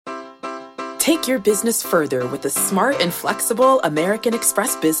Take your business further with the smart and flexible American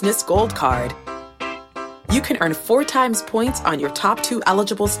Express Business Gold Card. You can earn 4 times points on your top 2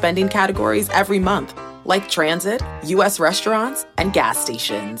 eligible spending categories every month, like transit, U.S. restaurants, and gas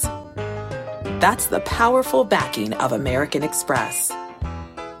stations. That's the powerful backing of American Express.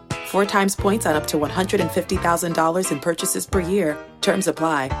 4 times points on up to $150,000 in purchases per year. Terms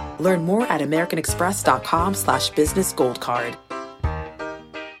apply. Learn more at americanexpress.com/businessgoldcard.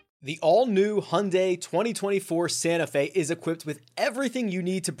 The all-new Hyundai 2024 Santa Fe is equipped with everything you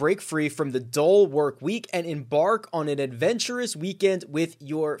need to break free from the dull work week and embark on an adventurous weekend with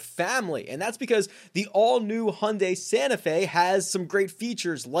your family. And that's because the all-new Hyundai Santa Fe has some great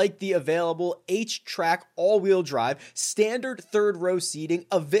features like the available H-Track all-wheel drive, standard third-row seating,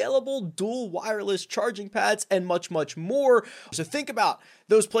 available dual wireless charging pads, and much, much more. So think about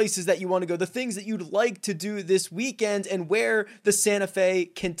those places that you want to go, the things that you'd like to do this weekend, and where the Santa Fe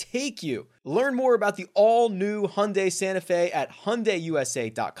can take you. Learn more about the all-new Hyundai Santa Fe at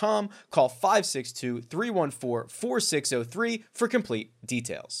HyundaiUSA.com. Call 562-314-4603 for complete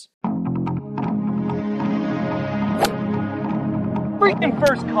details. Freaking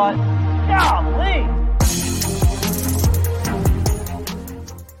first cut. Golly!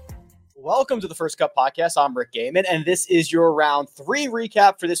 Welcome to the First Cut Podcast. I'm Rick Gaiman, and this is your round 3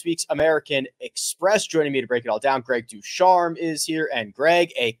 recap for this week's American Express. Joining me to break it all down, Greg Ducharme is here, and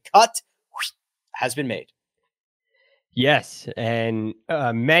Greg, a cut has been made. Yes, and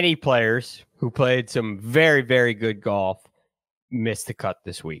many players who played some very, very good golf missed the cut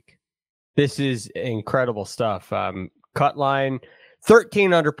this week. This is incredible stuff. Cut line,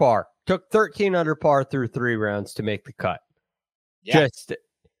 13 under par. Took 13 under par through 3 rounds to make the cut. Yeah.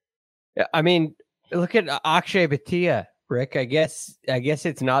 I mean, look at Akshay Bhatia, Rick. I guess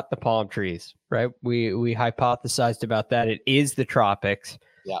it's not the palm trees, right? We hypothesized about that. It is the tropics.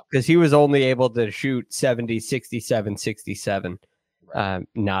 Yeah. Because he was only able to shoot 70, 67, 67. Right.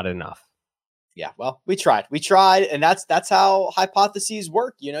 Not enough. Yeah. Well, we tried, and that's how hypotheses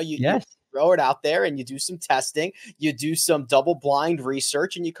work. You know, you throw it out there and you do some testing, you do some double blind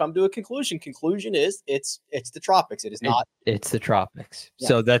research, and you come to a conclusion. Conclusion is it's the tropics. It is not. It's the tropics. Yeah.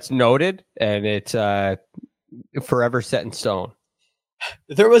 So that's noted, and it's forever set in stone.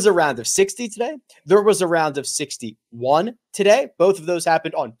 There was a round of 60 today. There was a round of 61 today. Both of those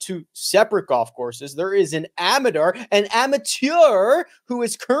happened on 2 separate golf courses. There is an amateur who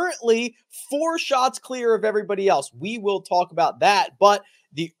is currently 4 shots clear of everybody else. We will talk about that. But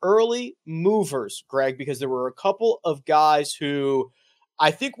the early movers, Greg, because there were a couple of guys who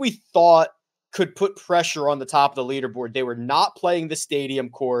I think we thought could put pressure on the top of the leaderboard. They were not playing the stadium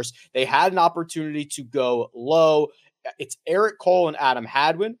course. They had an opportunity to go low. It's Eric Cole and Adam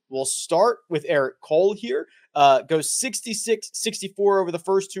Hadwin. We'll start with Eric Cole here. Goes 66, 64 over the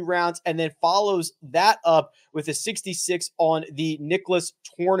first 2 rounds, and then follows that up with a 66 on the Nicklaus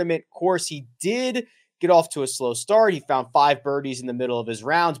Tournament course. He did get off to a slow start. He found 5 birdies in the middle of his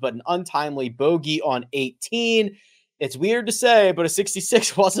rounds, but an untimely bogey on 18. It's weird to say, but a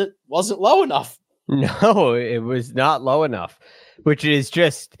 66 wasn't low enough. No, it was not low enough, which is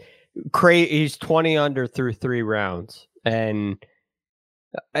just crazy. He's 20 under through 3 rounds, and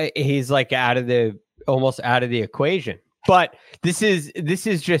he's like almost out of the equation. But this is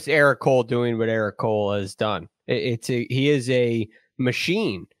just Eric Cole doing what Eric Cole has done. He is a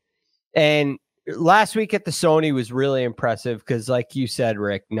machine. And last week at the Sony was really impressive because, like you said,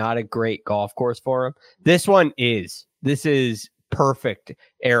 Rick, not a great golf course for him. This is perfect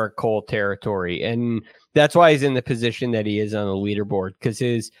Eric Cole territory, and that's why he's in the position that he is on the leaderboard, because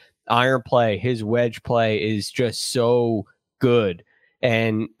his iron play, his wedge play is just so good,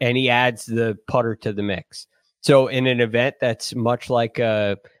 and he adds the putter to the mix. So in an event that's much like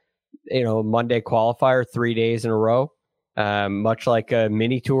a Monday qualifier 3 days in a row, much like a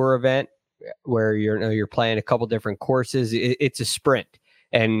mini tour event where you're playing a couple different courses, it's a sprint,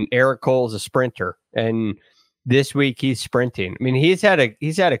 and Eric Cole is a sprinter, and this week he's sprinting. I mean, he's had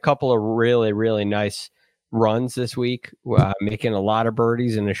a couple of really, really nice runs this week, making a lot of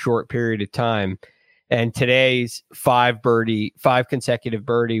birdies in a short period of time. And today's 5 consecutive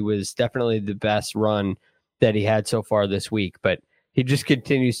birdie was definitely the best run that he had so far this week, but he just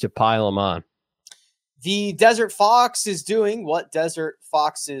continues to pile them on. The Desert Fox is doing what Desert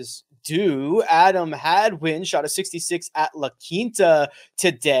Foxes do. Adam Hadwin shot a 66 at La Quinta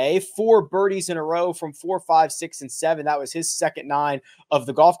today. 4 birdies in a row from 4, 5, 6, and 7. That was his second 9 of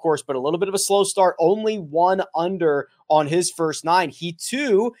the golf course, but a little bit of a slow start. Only 1 under on his first 9. He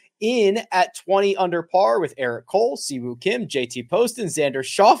too in at 20 under par with Eric Cole, Siwoo Kim, JT Poston, Xander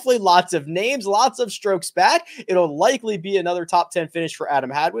Schauffele. Lots of names, lots of strokes back. It'll likely be another top 10 finish for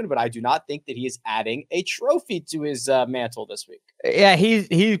Adam Hadwin, but I do not think that he is adding a trophy to his mantle this week. Yeah,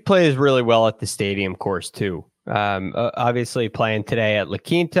 he plays really well at the stadium course too. Obviously playing today at La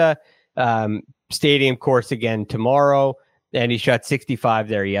Quinta, stadium course again tomorrow. And he shot 65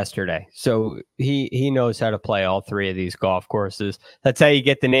 there yesterday. So he knows how to play all 3 of these golf courses. That's how you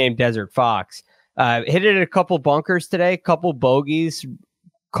get the name Desert Fox. Hit it at a couple bunkers today, couple bogeys,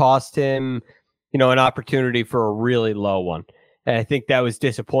 cost him, an opportunity for a really low one. And I think that was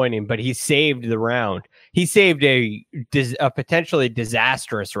disappointing, but he saved the round. He saved a potentially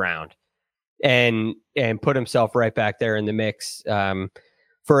disastrous round and put himself right back there in the mix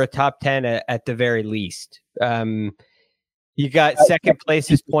for a top 10 at the very least. You got second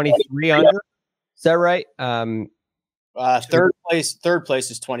place is 23 under. Is that right? Third place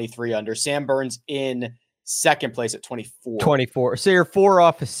is 23 under. Sam Burns in second place at 24. 24. So you're 4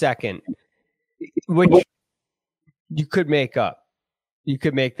 off a second, which you could make up. You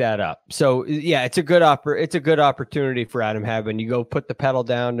could make that up. So yeah, it's a good opportunity for Adam Hadwin. You go put the pedal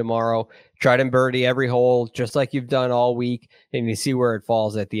down tomorrow, try to birdie every hole, just like you've done all week, and you see where it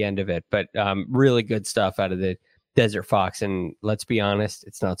falls at the end of it. But really good stuff out of the Desert Fox, and let's be honest,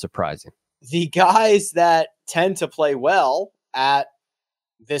 it's not surprising. The guys that tend to play well at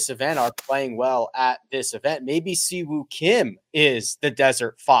this event are playing well at this event. Maybe Siwoo Kim is the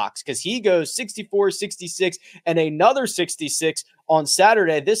Desert Fox because he goes 64, 66, and another 66 on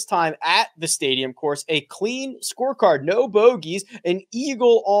Saturday, this time at the stadium course. A clean scorecard, no bogeys, an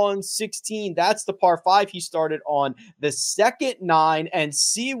eagle on 16. That's the par 5 he started on the second 9, and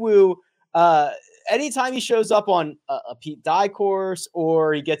Siwoo, anytime he shows up on a Pete Dye course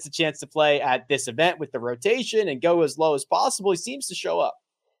or he gets a chance to play at this event with the rotation and go as low as possible, he seems to show up.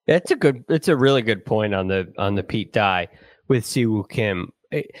 It's a really good point on the Pete Dye with Siwoo Kim.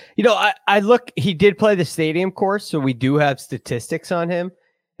 I look, he did play the stadium course, so we do have statistics on him,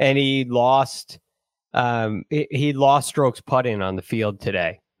 and he lost strokes putting on the field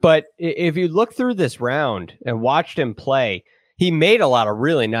today. But if you look through this round and watched him play, he made a lot of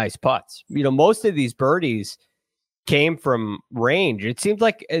really nice putts. Most of these birdies came from range. It seems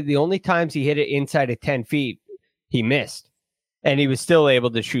like the only times he hit it inside of 10 feet, he missed, and he was still able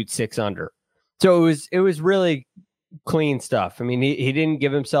to shoot 6 under. So it was really clean stuff. I mean, he didn't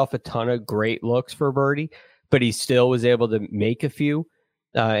give himself a ton of great looks for birdie, but he still was able to make a few,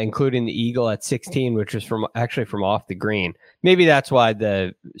 including the eagle at 16, which was from off the green. Maybe that's why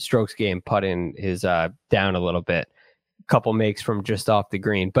the strokes game putting is down a little bit. Couple makes from just off the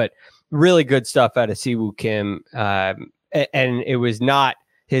green, but really good stuff out of Siwoo Kim, and it was not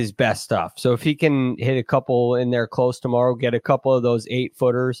his best stuff. So if he can hit a couple in there close tomorrow, get a couple of those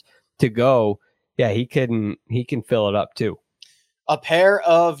 8-footers to go, yeah, he can fill it up too. A pair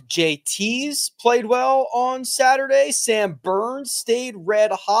of JTs played well on Saturday. Sam Burns stayed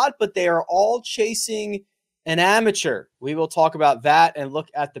red hot, but they are all chasing an amateur. We will talk about that and look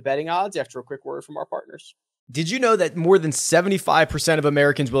at the betting odds after a quick word from our partners. Did you know that more than 75% of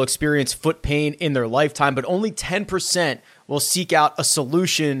Americans will experience foot pain in their lifetime, but only 10% will seek out a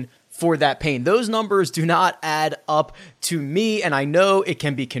solution for that pain? Those numbers do not add up to me, and I know it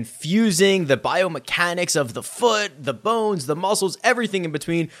can be confusing, the biomechanics of the foot, the bones, the muscles, everything in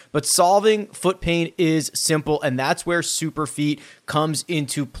between, but solving foot pain is simple, and that's where Superfeet comes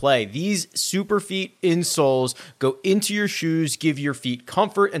into play. These Superfeet insoles go into your shoes, give your feet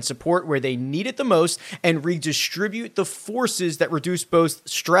comfort and support where they need it the most, and redistribute the forces that reduce both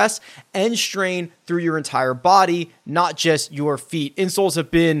stress and strain through your entire body, not just your feet. Insoles have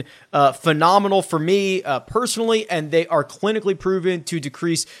been phenomenal for me personally, and they are clinically proven to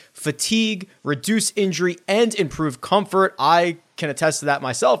decrease fatigue, reduce injury, and improve comfort. I can attest to that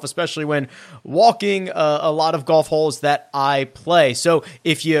myself, especially when walking a lot of golf holes that I play. So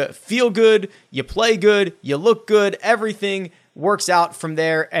if you feel good, you play good, you look good, everything works out from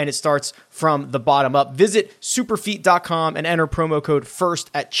there, and it starts from the bottom up. Visit superfeet.com and enter promo code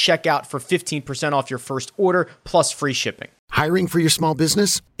FIRST at checkout for 15% off your first order plus free shipping. Hiring for your small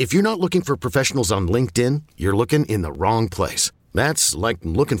business? If you're not looking for professionals on LinkedIn, you're looking in the wrong place. That's like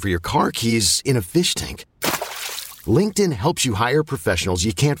looking for your car keys in a fish tank. LinkedIn helps you hire professionals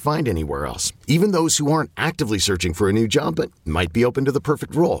you can't find anywhere else, even those who aren't actively searching for a new job but might be open to the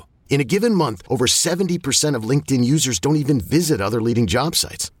perfect role. In a given month, over 70% of LinkedIn users don't even visit other leading job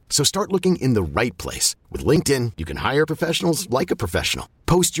sites. So start looking in the right place. With LinkedIn, you can hire professionals like a professional.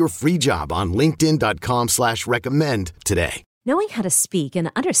 Post your free job on linkedin.com/recommend today. Knowing how to speak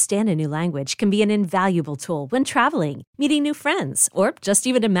and understand a new language can be an invaluable tool when traveling, meeting new friends, or just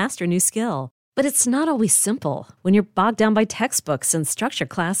even to master a new skill. But it's not always simple when you're bogged down by textbooks and structured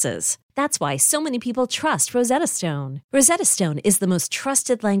classes. That's why so many people trust Rosetta Stone. Rosetta Stone is the most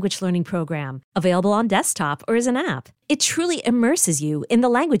trusted language learning program, available on desktop or as an app. It truly immerses you in the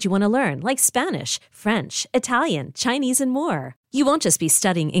language you want to learn, like Spanish, French, Italian, Chinese, and more. You won't just be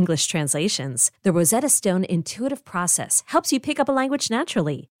studying English translations. The Rosetta Stone intuitive process helps you pick up a language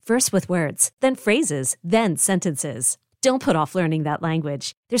naturally, first with words, then phrases, then sentences. Don't put off learning that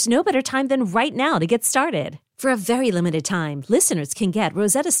language. There's no better time than right now to get started. For a very limited time, listeners can get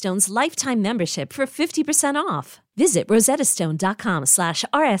Rosetta Stone's lifetime membership for 50% off. Visit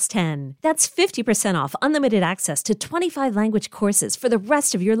rosettastone.com/rs10. That's 50% off unlimited access to 25 language courses for the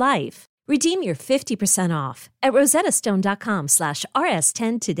rest of your life. Redeem your 50% off at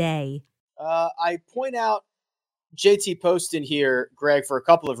rosettastone.com/rs10 today. I point out JT Poston here, Greg, for a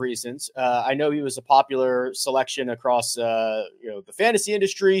couple of reasons. I know he was a popular selection across the fantasy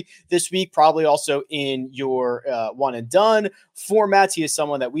industry this week, probably also in your one and done formats. He is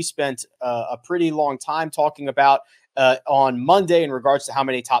someone that we spent a pretty long time talking about on Monday in regards to how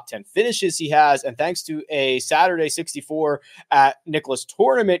many top 10 finishes he has. And thanks to a Saturday 64 at Nicklaus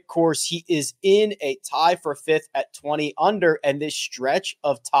tournament course, he is in a tie for fifth at 20 under. And this stretch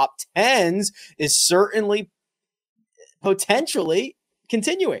of top 10s is certainly potentially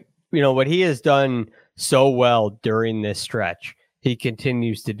continuing. You know, what he has done so well during this stretch, he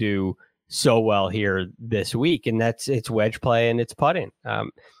continues to do so well here this week, and it's wedge play and it's putting.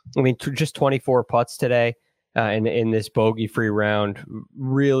 Just 24 putts today in this bogey-free round.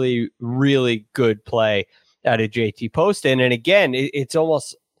 Really, really good play out of JT Poston. And again, it's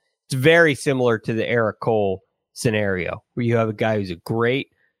very similar to the Eric Cole scenario, where you have a guy who's a great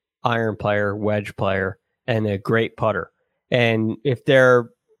iron player, wedge player, and a great putter. And if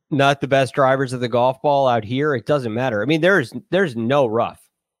they're not the best drivers of the golf ball out here, it doesn't matter. I mean, there's no rough.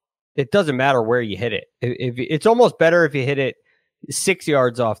 It doesn't matter where you hit it. If it's almost better if you hit it 6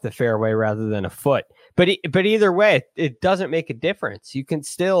 yards off the fairway rather than a foot. But either way, it doesn't make a difference. You can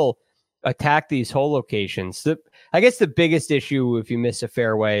still attack these hole locations. I guess the biggest issue if you miss a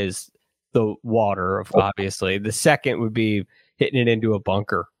fairway is the water, obviously. The second would be hitting it into a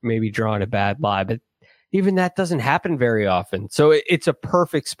bunker, maybe drawing a bad lie. But even that doesn't happen very often. So it's a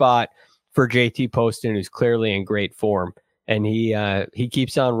perfect spot for JT Poston, who's clearly in great form, and he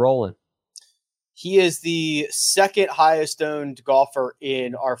keeps on rolling. He is the second highest owned golfer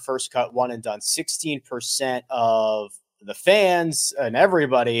in our first cut one and done. 16% of the fans and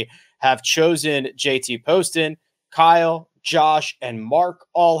everybody have chosen JT Poston. Kyle, Josh, and Mark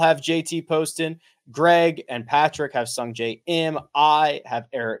all have JT Poston. Greg and Patrick have Sung J M. I have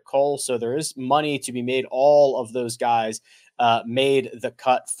Eric Cole. So there is money to be made. All of those guys made the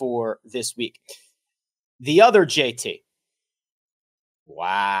cut for this week. The other JT.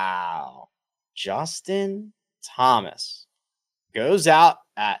 Wow. Justin Thomas goes out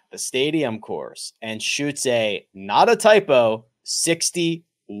at the stadium course and shoots not a typo,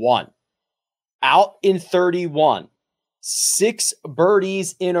 61. Out in 31. 6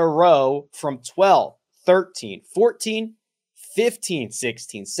 birdies in a row from 12, 13, 14, 15,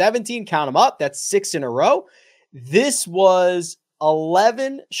 16, 17. Count them up. That's 6 in a row. This was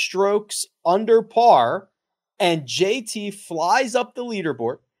 11 strokes under par, and JT flies up the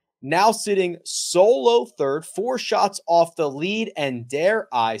leaderboard, now sitting solo third, 4 shots off the lead. And dare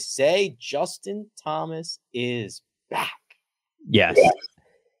I say, Justin Thomas is back. Yes.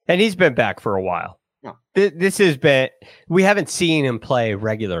 And he's been back for a while. No. We haven't seen him play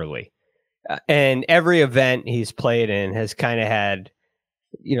regularly. And every event he's played in has kind of had,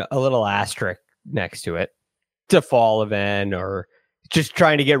 a little asterisk next to it. It's a fall event, or just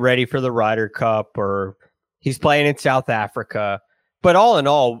trying to get ready for the Ryder Cup, or he's playing in South Africa. But all in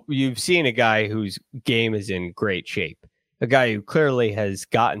all, you've seen a guy whose game is in great shape, a guy who clearly has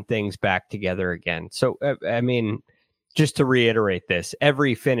gotten things back together again. So, just to reiterate this,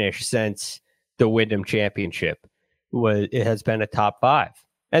 every finish since the Wyndham Championship has been a top 5,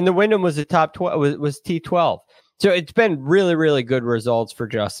 and the Wyndham was a top 12, was T12. So it's been really, really good results for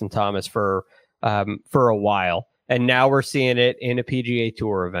Justin Thomas for a while, and now we're seeing it in a PGA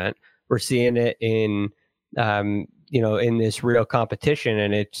Tour event. We're seeing it in in this real competition,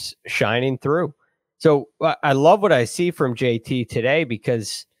 and it's shining through. So I love what I see from JT today,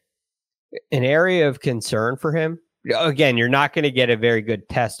 because an area of concern for him, again, you're not going to get a very good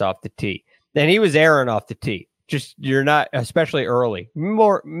test off the tee. And he was airing off the tee. You're not, especially early,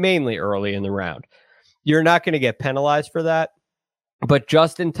 mainly early in the round. You're not going to get penalized for that. But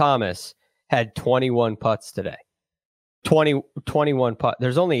Justin Thomas had 21 putts today. 21 putts.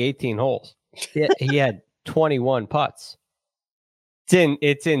 There's only 18 holes. He had 21 putts.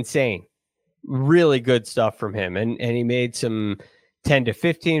 It's insane. Really good stuff from him. And he made some 10 to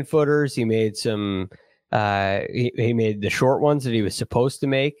 15 footers. He made some, he made the short ones that he was supposed to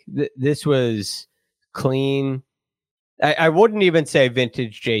make. This was clean. I wouldn't even say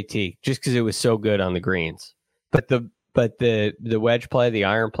vintage JT just because it was so good on the greens. But the wedge play, the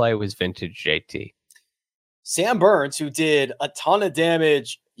iron play was vintage JT. Sam Burns, who did a ton of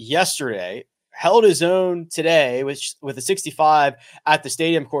damage yesterday, held his own today with a 65 at the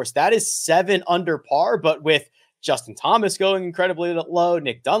stadium course. That is 7 under par, but with Justin Thomas going incredibly low,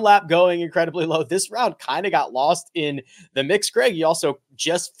 Nick Dunlap going incredibly low, this round kind of got lost in the mix. Greg, he also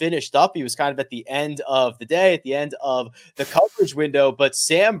just finished up. He was kind of at the end of the day, at the end of the coverage window, but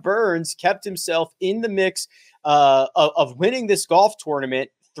Sam Burns kept himself in the mix of winning this golf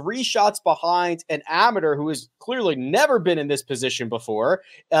tournament, 3 shots behind an amateur who has clearly never been in this position before.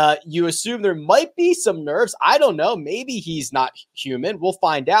 You assume there might be some nerves. I don't know. Maybe he's not human. We'll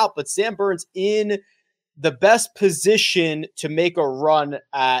find out. But Sam Burns in the best position to make a run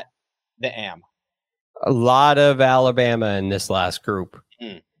at the Am. A lot of Alabama in this last group,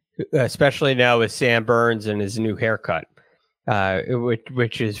 especially now with Sam Burns and his new haircut,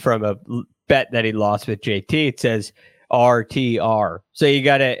 which is from a bet that he lost with JT. It says RTR. So you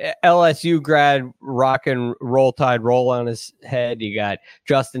got a LSU grad rock and roll tide roll on his head. You got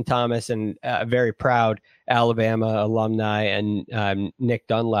Justin Thomas and a very proud Alabama alumni, and Nick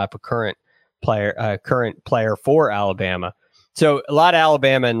Dunlap, a current player for Alabama. So a lot of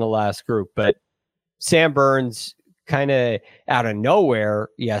Alabama in the last group, but Sam Burns kind of out of nowhere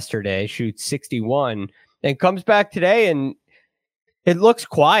yesterday shoots 61 and comes back today, and it looks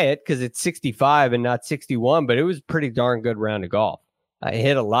quiet because it's 65 and not 61, but it was a pretty darn good round of golf. I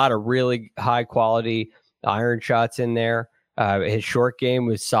hit a lot of really high quality iron shots in there. His short game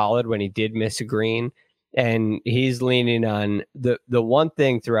was solid when he did miss a green, and he's leaning on the one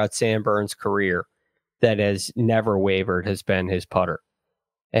thing throughout Sam Burns' career that has never wavered has been his putter.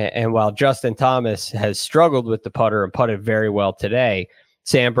 And while Justin Thomas has struggled with the putter and putted very well today,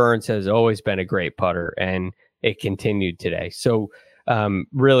 Sam Burns has always been a great putter, and it continued today. So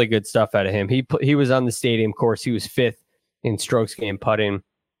really good stuff out of him. He was on the stadium course. He was 5th in strokes gained putting,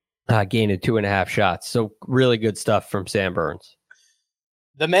 gaining 2.5 shots. So really good stuff from Sam Burns.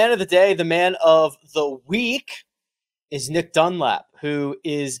 The man of the day, the man of the week is Nick Dunlap, who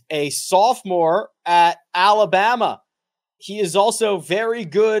is a sophomore at Alabama. He is also very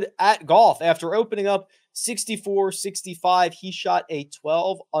good at golf. After opening up 64-65, he shot a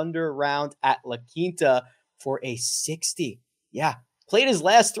 12 under round at La Quinta for a 60. Yeah, played his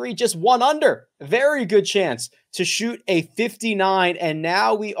last 3, just 1 under. Very good chance to shoot a 59. And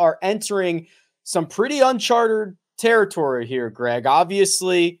now we are entering some pretty uncharted territory here, Greg.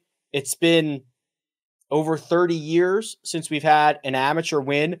 Obviously, it's been over 30 years since we've had an amateur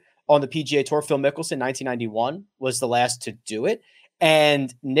win on the PGA Tour. Phil Mickelson, 1991, was the last to do it.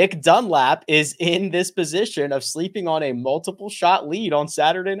 And Nick Dunlap is in this position of sleeping on a multiple shot lead on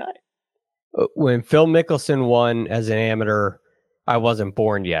Saturday night. When Phil Mickelson won as an amateur, I wasn't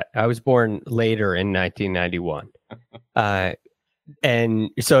born yet. I was born later in 1991. And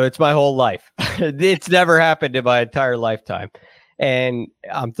so it's my whole life. It's never happened in my entire lifetime. And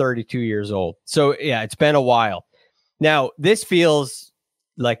I'm 32 years old. So yeah, it's been a while. Now, this feels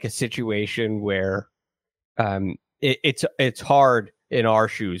like a situation where it's hard in our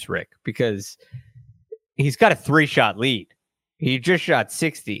shoes, Rick, because he's got a 3-shot lead. He just shot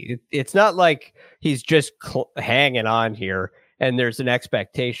 60. It's not like he's just hanging on here and there's an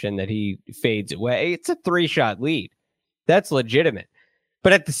expectation that he fades away. It's a 3-shot lead. That's legitimate.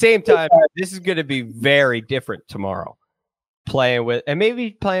 But at the same time, this is going to be very different tomorrow.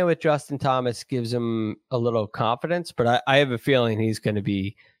 Maybe playing with Justin Thomas gives him a little confidence, but I have a feeling he's going to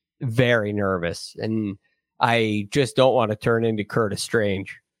be very nervous. And I just don't want to turn into Curtis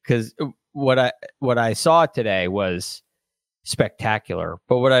Strange, because what I saw today was spectacular.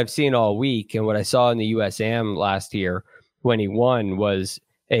 But what I've seen all week and what I saw in the USAM last year when he won was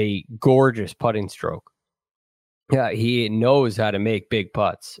a gorgeous putting stroke. Yeah, he knows how to make big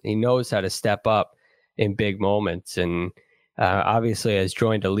putts. He knows how to step up in big moments. And obviously has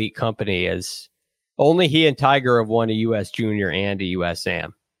joined elite company, as only he and Tiger have won a U.S. Junior and a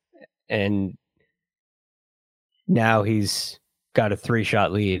USAM. And now he's got a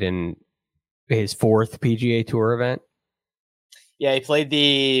 3-shot lead in his 4th PGA Tour event. Yeah, he played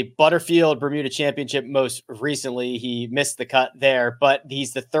the Butterfield Bermuda Championship most recently. He missed the cut there, but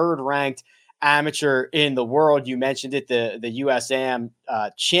he's the 3rd ranked amateur in the world. You mentioned it, the USAM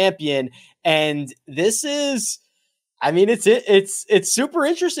champion. And this is, I mean, it's super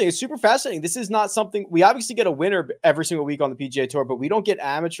interesting. It's super fascinating. This is not something we obviously get a winner every single week on the PGA Tour, but we don't get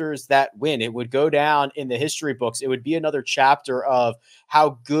amateurs that win. It would go down in the history books. It would be another chapter of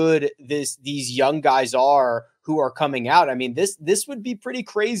how good these young guys are who are coming out. I mean, this would be pretty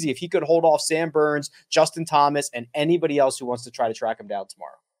crazy if he could hold off Sam Burns, Justin Thomas, and anybody else who wants to try to track him down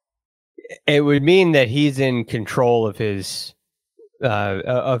tomorrow. It would mean that he's in control of his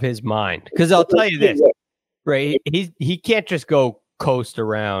mind. Because I'll tell you this. Right, he can't just go coast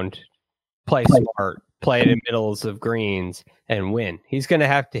around, play smart, play in the middles of greens, and win. He's going to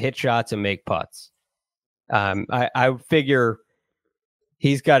have to hit shots and make putts. I figure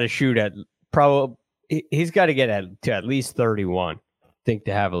he's got to shoot at he's got to get to at least 31, I think,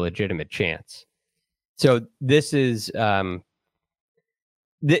 to have a legitimate chance. So this is a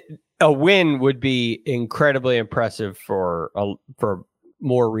win would be incredibly impressive for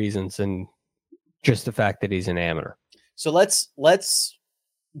more reasons than just the fact that he's an amateur. So let's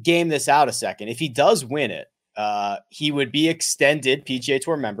game this out a second. If he does win it, he would be extended PGA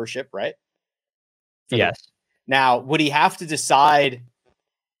Tour membership, right? Yes. Now, would he have to decide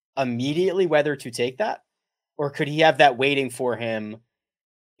immediately whether to take that? Or could he have that waiting for him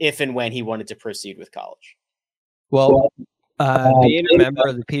if and when he wanted to proceed with college? Well, being a member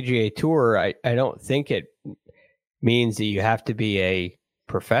of the PGA Tour, I don't think it means that you have to be a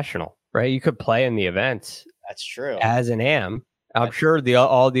professional. Right, you could play in the events. That's true. As an am, I'm sure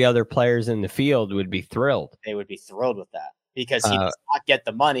all the other players in the field would be thrilled. They would be thrilled with that because he does not get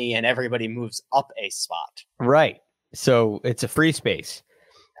the money, and everybody moves up a spot. Right. So it's a free space.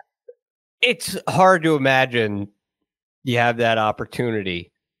 It's hard to imagine you have that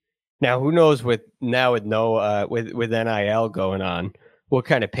opportunity. Now, who knows with NIL going on, what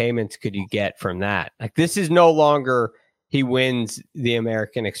kind of payments could you get from that? Like, this is no longer he wins the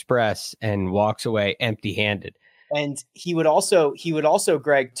American Express and walks away empty-handed. And he would also,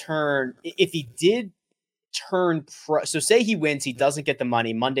 Greg, turn, if he did turn pro, so say he wins, he doesn't get the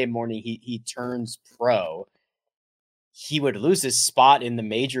money. Monday morning, he turns pro. He would lose his spot in the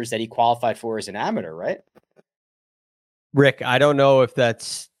majors that he qualified for as an amateur, right? Rick, I don't know if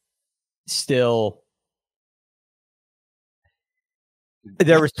that's still...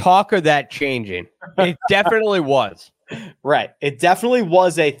 There was talk of that changing. It definitely was. Right. It definitely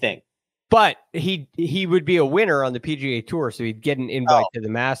was a thing. But he would be a winner on the PGA Tour, so he'd get an invite to the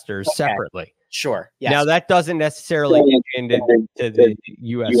Masters separately. Sure. Yes. Now, that doesn't necessarily get into the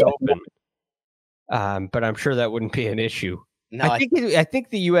U.S. Open, but I'm sure that wouldn't be an issue. No, I think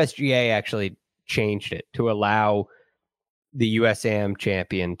the USGA actually changed it to allow the USAM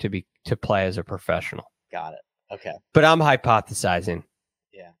champion to play as a professional. Got it. Okay. But I'm hypothesizing.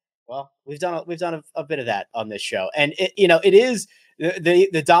 Well, we've done a bit of that on this show, and it is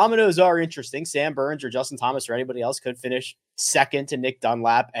the dominoes are interesting. Sam Burns or Justin Thomas or anybody else could finish second to Nick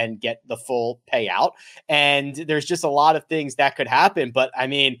Dunlap and get the full payout. And there's just a lot of things that could happen. But I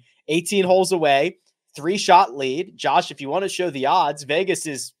mean, 18 holes away, 3-shot lead. Josh, if you want to show the odds, Vegas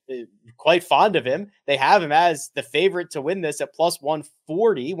is quite fond of him. They have him as the favorite to win this at plus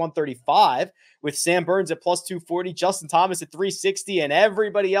 140, 135, with Sam Burns at plus 240, Justin Thomas at 360, and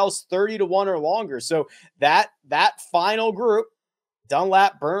everybody else 30-1 or longer. So that final group,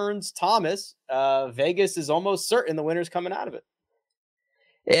 Dunlap, Burns, Thomas, Vegas is almost certain the winner's coming out of it.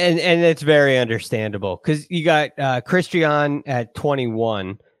 And it's very understandable because you got Christian at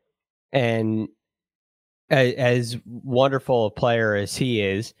 21, and as wonderful a player as he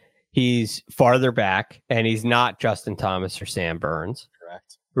is, he's farther back, and he's not Justin Thomas or Sam Burns.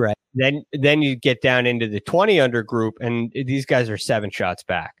 Correct. Right. Then you get down into the 20 under group, and these guys are 7 shots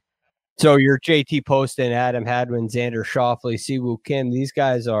back. So your JT Poston, Adam Hadwin, Xander Schauffele, Siwoo Kim, these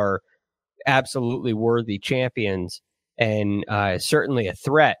guys are absolutely worthy champions and certainly a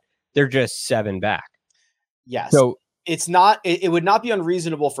threat. They're just 7 back. Yes. So it would not be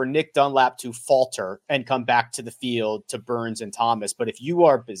unreasonable for Nick Dunlap to falter and come back to the field to Burns and Thomas. But if you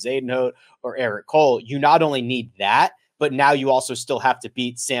are Bezuidenhout or Eric Cole, you not only need that, but now you also still have to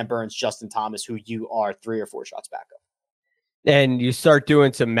beat Sam Burns, Justin Thomas, who you are 3 or 4 shots back of. And you start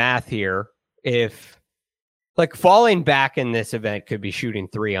doing some math here. If like falling back in this event could be shooting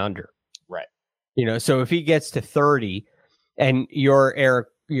 3 under. Right. So if he gets to 30 and you're Eric,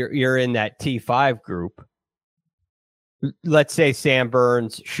 you're in that T5 group, let's say Sam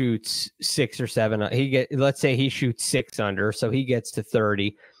Burns shoots 6 or 7. Let's say he shoots 6 under. So he gets to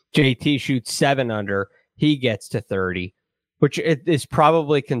 30. JT shoots 7 under. He gets to 30, which is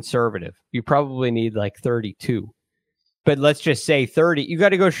probably conservative. You probably need like 32. But let's just say 30. You got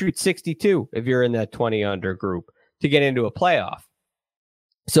to go shoot 62 if you're in that 20 under group to get into a playoff.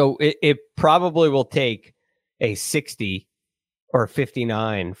 So it probably will take a 60 or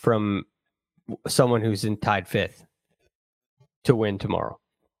 59 from someone who's in tied fifth to win tomorrow.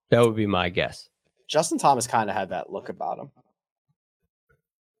 That would be my guess. Justin Thomas kind of had that look about him.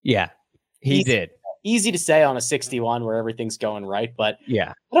 Yeah, he did. Easy to say on a 61 where everything's going right, but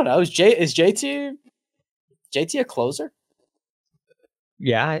yeah, I don't know. Is JT a closer?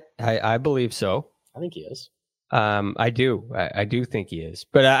 Yeah, I believe so. I think he is. I do. I do think he is.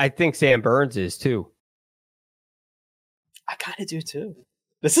 But I think Sam Burns is too. I kind of do too.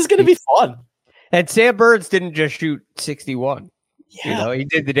 This is going to be fun. And Sam Burns didn't just shoot 61. Yeah. He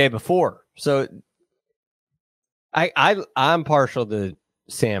did the day before. So I'm partial to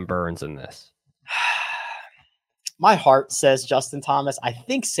Sam Burns in this. My heart says Justin Thomas. I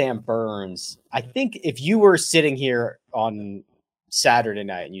think Sam Burns. I think if you were sitting here on Saturday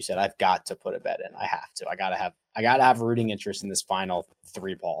night and you said, I've got to put a bet in, I have to. I gotta have rooting interest in this final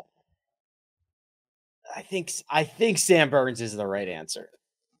 3-ball. I think Sam Burns is the right answer.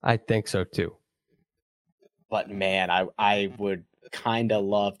 I think so too. But man, I would kind of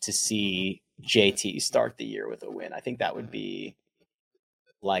love to see JT start the year with a win. I think that would be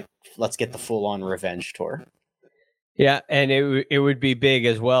like, let's get the full on revenge tour. Yeah, and it would be big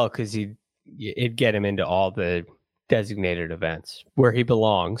as well because it'd get him into all the designated events where he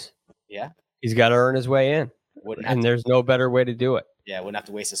belongs. Yeah, he's got to earn his way in, and there's no better way to do it. Yeah, wouldn't have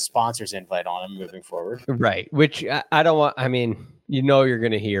to waste a sponsor's invite on him moving forward. Right, which I don't want. I mean, you're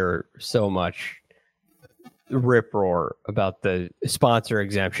going to hear so much rip roar about the sponsor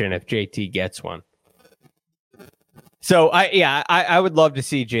exemption if JT gets one. So I would love to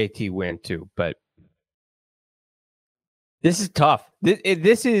see JT win too, but this is tough.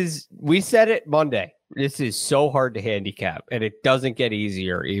 This is, we said it Monday. This is so hard to handicap, and it doesn't get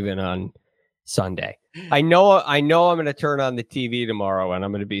easier even on Sunday. I know I'm going to turn on the TV tomorrow, and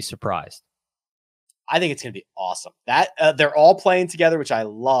I'm going to be surprised. I think it's going to be awesome. That they're all playing together, which I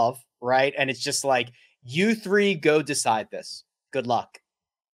love, right? And it's just like, you three go decide this. Good luck.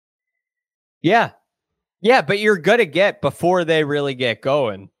 Yeah. Yeah, but you're going to get, before they really get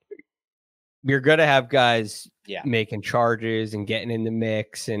going, you're going to have guys making charges and getting in the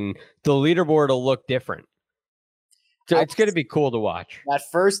mix, and the leaderboard will look different. So it's going to be cool to watch. That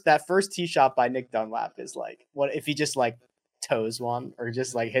first tee shot by Nick Dunlap is like, what if he just like toes one or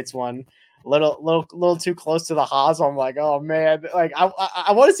just like hits one a little too close to the Haas? I'm like, oh man, like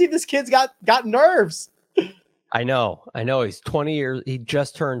I want to see if this kid's got nerves. I know. He's 20 years. He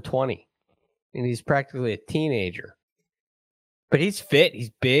just turned 20, and he's practically a teenager. But he's fit.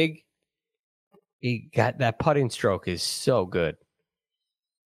 He's big. He got that putting stroke is so good.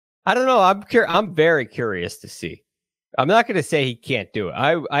 I don't know. I'm very curious to see. I'm not going to say he can't do it.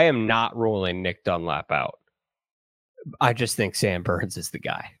 I am not ruling Nick Dunlap out. I just think Sam Burns is the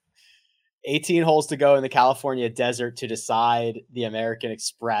guy. 18 holes to go in the California desert to decide the American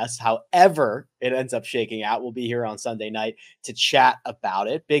Express. However it ends up shaking out, we'll be here on Sunday night to chat about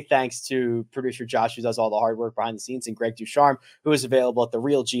it. Big thanks to producer Josh, who does all the hard work behind the scenes, and Greg Ducharme, who is available at The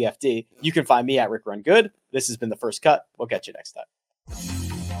Real GFD. You can find me at Rick Run Good. This has been The First Cut. We'll catch you next time.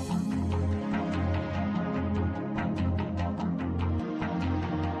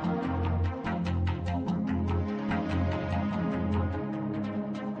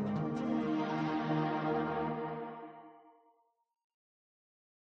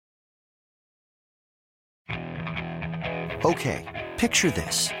 Okay, picture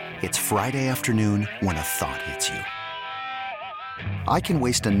this. It's Friday afternoon when a thought hits you. I can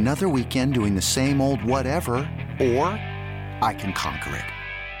waste another weekend doing the same old whatever, or I can conquer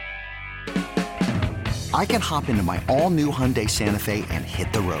it. I can hop into my all-new Hyundai Santa Fe and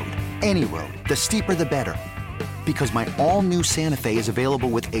hit the road. Any road. The steeper, the better. Because my all-new Santa Fe is available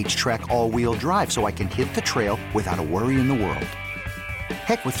with H-Track all-wheel drive, so I can hit the trail without a worry in the world.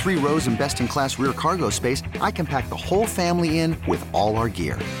 Heck, with 3 rows and best-in-class rear cargo space, I can pack the whole family in with all our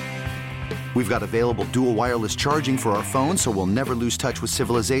gear. We've got available dual wireless charging for our phones, so we'll never lose touch with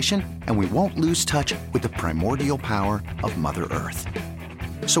civilization, and we won't lose touch with the primordial power of Mother Earth.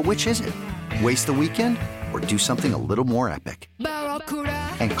 So which is it? Waste the weekend or do something a little more epic?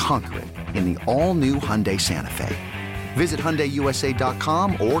 And conquer it in the all-new Hyundai Santa Fe. Visit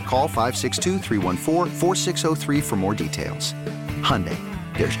HyundaiUSA.com or call 562-314-4603 for more details. Hyundai,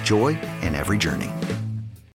 there's joy in every journey.